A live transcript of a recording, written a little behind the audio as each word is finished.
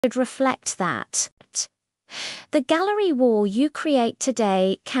should reflect that. The gallery wall you create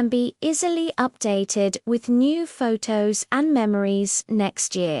today can be easily updated with new photos and memories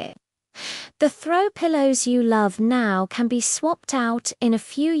next year. The throw pillows you love now can be swapped out in a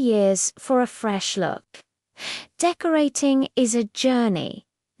few years for a fresh look. Decorating is a journey,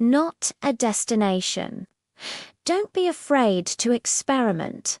 not a destination. Don't be afraid to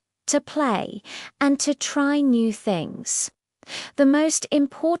experiment, to play, and to try new things. The most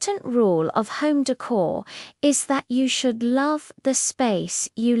important rule of home decor is that you should love the space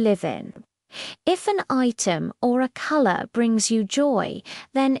you live in. If an item or a color brings you joy,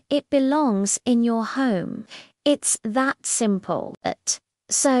 then it belongs in your home. It's that simple.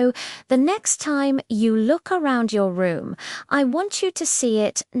 So, the next time you look around your room, I want you to see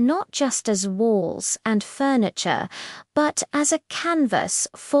it not just as walls and furniture, but as a canvas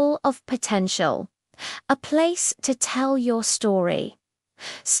full of potential. A place to tell your story.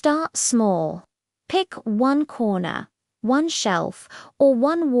 Start small. Pick one corner, one shelf, or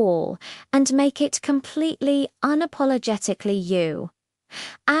one wall, and make it completely unapologetically you.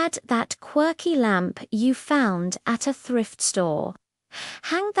 Add that quirky lamp you found at a thrift store.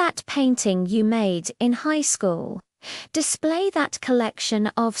 Hang that painting you made in high school. Display that collection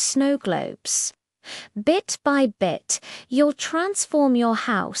of snow globes. Bit by bit, you'll transform your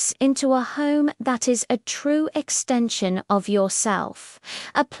house into a home that is a true extension of yourself,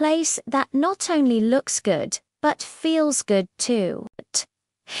 a place that not only looks good, but feels good too.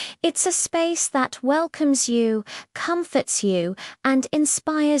 It's a space that welcomes you, comforts you, and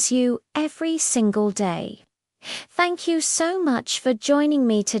inspires you every single day. Thank you so much for joining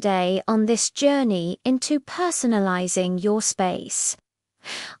me today on this journey into personalizing your space.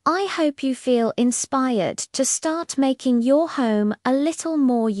 I hope you feel inspired to start making your home a little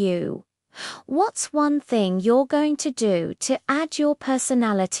more you. What's one thing you're going to do to add your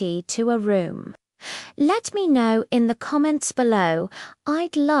personality to a room? Let me know in the comments below.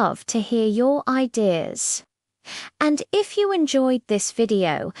 I'd love to hear your ideas. And if you enjoyed this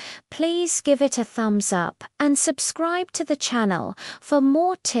video, please give it a thumbs up and subscribe to the channel for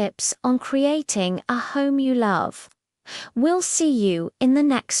more tips on creating a home you love. We'll see you in the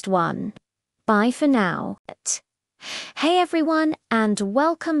next one. Bye for now. Hey everyone, and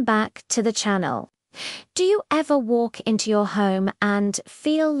welcome back to the channel. Do you ever walk into your home and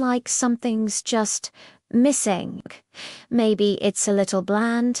feel like something's just missing? Maybe it's a little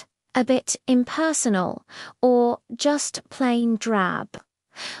bland, a bit impersonal, or just plain drab.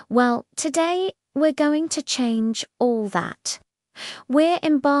 Well, today we're going to change all that. We're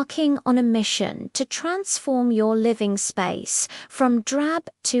embarking on a mission to transform your living space from drab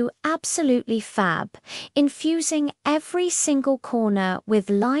to absolutely fab, infusing every single corner with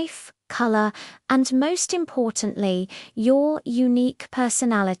life, color, and most importantly, your unique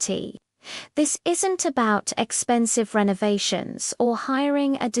personality. This isn't about expensive renovations or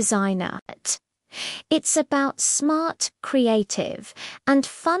hiring a designer. It's about smart, creative, and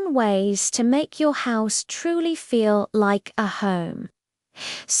fun ways to make your house truly feel like a home.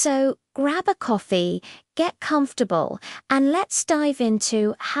 So grab a coffee, get comfortable, and let's dive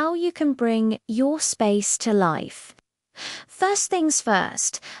into how you can bring your space to life. First things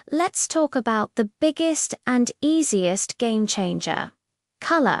first, let's talk about the biggest and easiest game changer.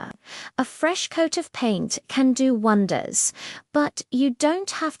 Color. A fresh coat of paint can do wonders, but you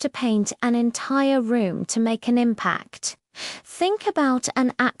don't have to paint an entire room to make an impact. Think about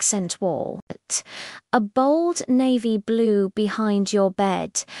an accent wall, a bold navy blue behind your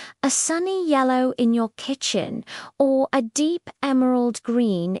bed, a sunny yellow in your kitchen, or a deep emerald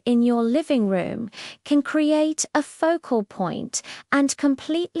green in your living room can create a focal point and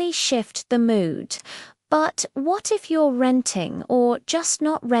completely shift the mood. But what if you're renting or just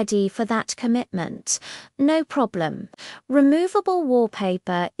not ready for that commitment? No problem. Removable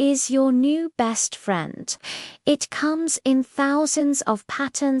wallpaper is your new best friend. It comes in thousands of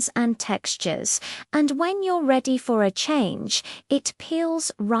patterns and textures, and when you're ready for a change, it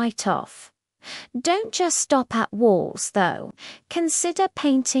peels right off. Don't just stop at walls, though. Consider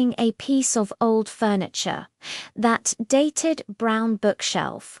painting a piece of old furniture, that dated brown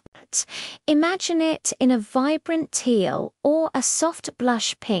bookshelf. Imagine it in a vibrant teal or a soft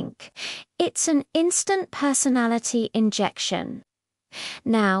blush pink. It's an instant personality injection.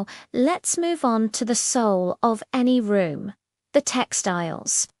 Now, let's move on to the soul of any room, the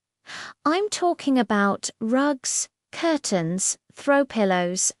textiles. I'm talking about rugs, curtains, throw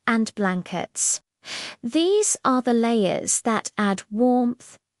pillows, and blankets. These are the layers that add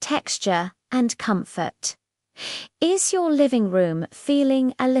warmth, texture, and comfort. Is your living room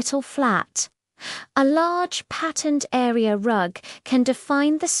feeling a little flat? A large patterned area rug can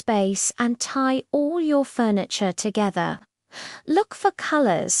define the space and tie all your furniture together. Look for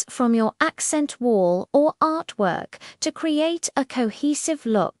colors from your accent wall or artwork to create a cohesive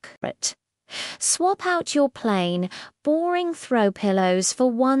look. Swap out your plain, boring throw pillows for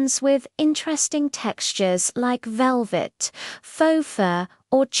ones with interesting textures like velvet, faux fur,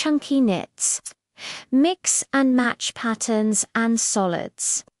 or chunky knits. Mix and match patterns and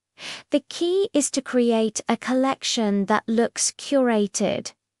solids. The key is to create a collection that looks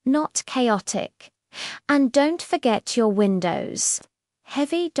curated, not chaotic. And don't forget your windows.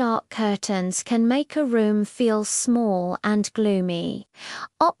 Heavy dark curtains can make a room feel small and gloomy.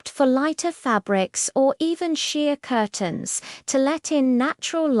 Opt for lighter fabrics or even sheer curtains to let in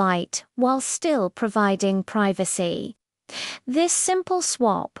natural light while still providing privacy. This simple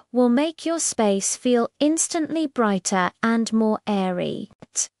swap will make your space feel instantly brighter and more airy.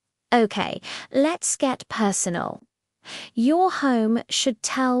 Okay, let's get personal. Your home should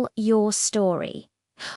tell your story.